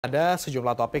Ada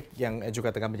sejumlah topik yang juga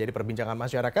tengah menjadi perbincangan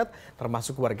masyarakat,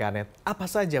 termasuk warganet. Apa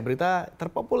saja berita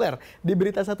terpopuler di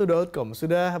BeritaSatu.com?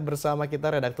 Sudah bersama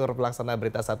kita redaktur pelaksana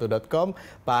BeritaSatu.com,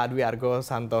 Pak Dwi Argo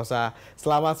Santosa.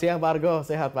 Selamat siang Pak Argo,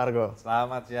 sehat Pak Argo?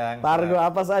 Selamat siang. Pak Argo,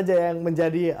 apa saja yang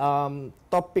menjadi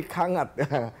topik hangat,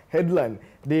 headline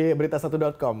di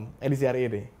BeritaSatu.com edisi hari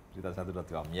ini?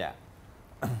 BeritaSatu.com, ya.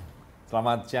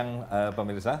 Selamat siang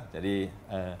pemirsa. Jadi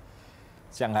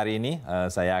siang hari ini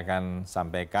saya akan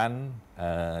sampaikan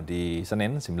di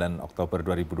Senin 9 Oktober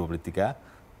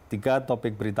 2023 tiga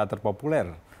topik berita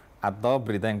terpopuler atau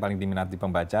berita yang paling diminati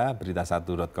pembaca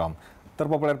BeritaSatu.com.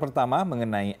 Terpopuler pertama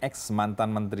mengenai ex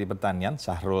mantan Menteri Pertanian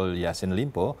Syahrul Yassin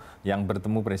Limpo yang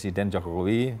bertemu Presiden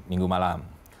Jokowi Minggu malam.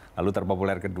 Lalu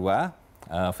terpopuler kedua,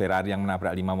 Ferrari yang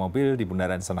menabrak 5 mobil di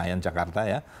Bundaran Senayan, Jakarta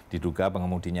ya, diduga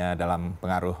pengemudinya dalam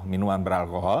pengaruh minuman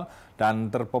beralkohol.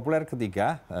 Dan terpopuler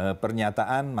ketiga,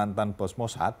 pernyataan mantan bos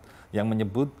Mossad yang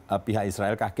menyebut pihak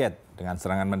Israel kaget dengan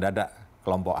serangan mendadak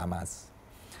kelompok Hamas.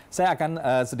 Saya akan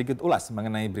sedikit ulas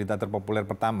mengenai berita terpopuler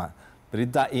pertama.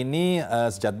 Berita ini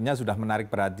sejatinya sudah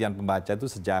menarik perhatian pembaca itu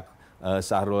sejak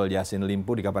Syahrul Yassin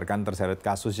Limpo dikabarkan terseret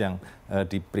kasus yang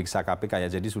diperiksa KPK ya,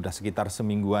 jadi sudah sekitar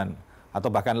semingguan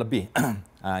atau bahkan lebih.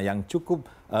 Yang cukup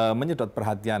menyedot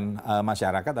perhatian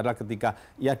masyarakat adalah ketika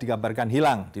ia dikabarkan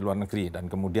hilang di luar negeri dan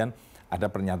kemudian ada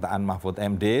pernyataan Mahfud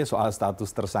MD soal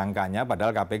status tersangkanya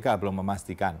padahal KPK belum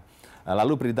memastikan.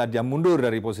 Lalu berita dia mundur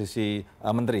dari posisi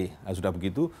menteri. Sudah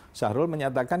begitu, Syahrul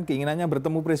menyatakan keinginannya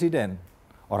bertemu presiden.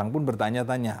 Orang pun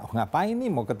bertanya-tanya, ngapain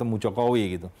nih mau ketemu Jokowi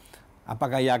gitu?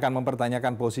 Apakah ia akan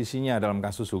mempertanyakan posisinya dalam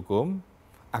kasus hukum,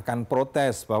 akan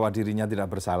protes bahwa dirinya tidak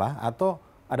bersalah, atau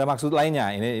ada maksud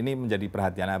lainnya? Ini menjadi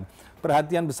perhatian.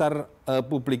 Perhatian besar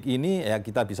publik ini ya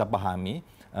kita bisa pahami.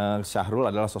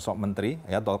 Syahrul adalah sosok menteri,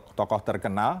 ya tokoh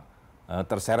terkenal,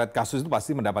 terseret kasus itu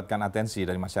pasti mendapatkan atensi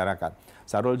dari masyarakat.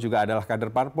 Syahrul juga adalah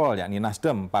kader parpol, yakni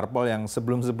Nasdem, parpol yang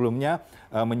sebelum-sebelumnya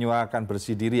menyuarakan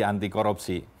bersih diri anti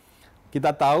korupsi.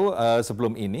 Kita tahu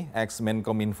sebelum ini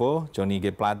ex-Menkominfo Johnny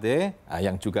G. Plate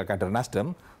yang juga kader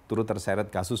Nasdem turut terseret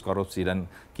kasus korupsi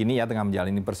dan kini ya tengah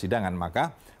menjalani persidangan,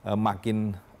 maka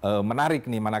makin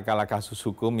menarik nih manakala kasus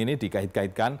hukum ini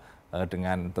dikait-kaitkan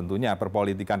dengan tentunya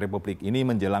perpolitikan Republik ini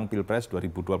menjelang Pilpres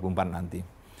 2024 nanti.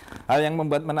 Hal yang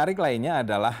membuat menarik lainnya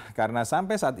adalah karena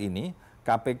sampai saat ini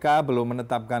KPK belum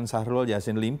menetapkan Syahrul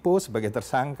Yassin Limpo sebagai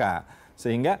tersangka,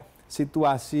 sehingga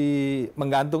situasi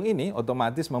menggantung ini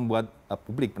otomatis membuat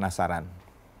publik penasaran.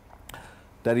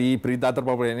 Dari berita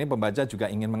terpopuler ini, pembaca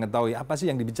juga ingin mengetahui apa sih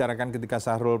yang dibicarakan ketika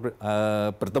Syahrul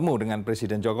bertemu dengan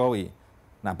Presiden Jokowi.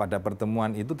 Nah, pada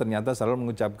pertemuan itu ternyata Syahrul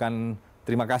mengucapkan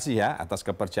terima kasih ya atas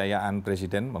kepercayaan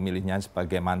Presiden memilihnya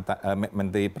sebagai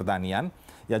Menteri Pertanian.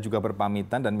 Ia juga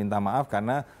berpamitan dan minta maaf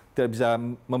karena tidak bisa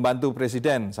membantu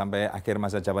Presiden sampai akhir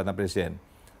masa jabatan Presiden.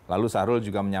 Lalu Syahrul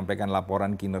juga menyampaikan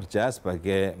laporan kinerja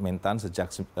sebagai Mentan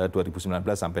sejak 2019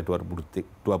 sampai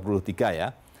 2023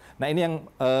 ya. Nah ini yang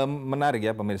menarik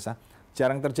ya pemirsa,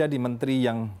 jarang terjadi menteri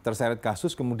yang terseret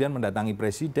kasus kemudian mendatangi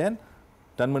Presiden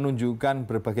dan menunjukkan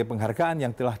berbagai penghargaan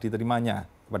yang telah diterimanya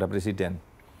kepada Presiden.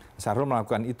 Syahrul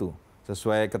melakukan itu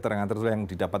sesuai keterangan tertulis yang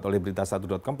didapat oleh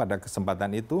BeritaSatu.com. Pada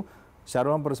kesempatan itu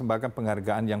Syahrul mempersembahkan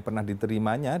penghargaan yang pernah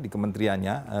diterimanya di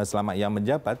kementeriannya selama ia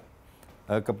menjabat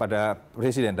kepada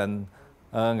Presiden dan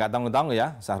nggak tanggung-tanggung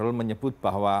ya, Syahrul menyebut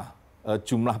bahwa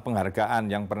jumlah penghargaan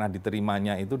yang pernah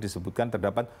diterimanya itu disebutkan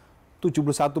terdapat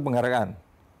 71 penghargaan.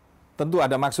 Tentu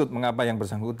ada maksud mengapa yang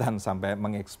bersangkutan sampai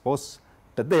mengekspos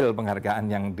detail penghargaan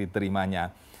yang diterimanya.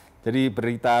 Jadi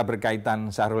berita berkaitan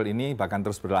Syahrul ini bahkan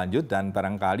terus berlanjut dan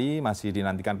barangkali masih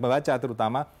dinantikan pembaca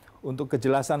terutama untuk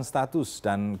kejelasan status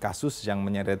dan kasus yang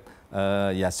menyeret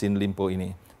Yassin Limpo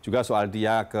ini. Juga soal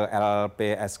dia ke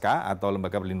LPSK atau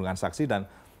Lembaga Perlindungan Saksi dan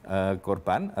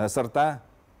Korban serta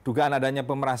dugaan adanya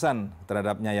pemerasan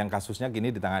terhadapnya yang kasusnya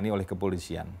kini ditangani oleh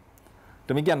kepolisian.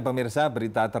 Demikian pemirsa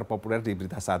berita terpopuler di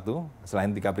Berita Satu. Selain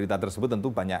tiga berita tersebut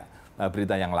tentu banyak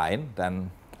berita yang lain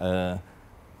dan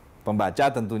pembaca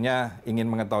tentunya ingin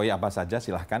mengetahui apa saja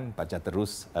silahkan baca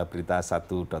terus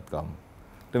BeritaSatu.com.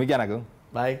 Demikian Agung.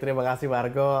 Baik, terima kasih Pak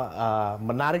Argo.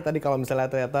 Menarik tadi kalau misalnya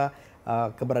ternyata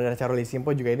keberadaan Syahrul Yassin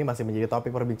Limpo juga ini masih menjadi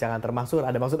topik perbincangan termasuk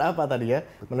ada maksud apa tadi ya?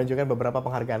 Menunjukkan beberapa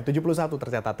penghargaan. 71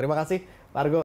 tercatat. Terima kasih Pak Argo.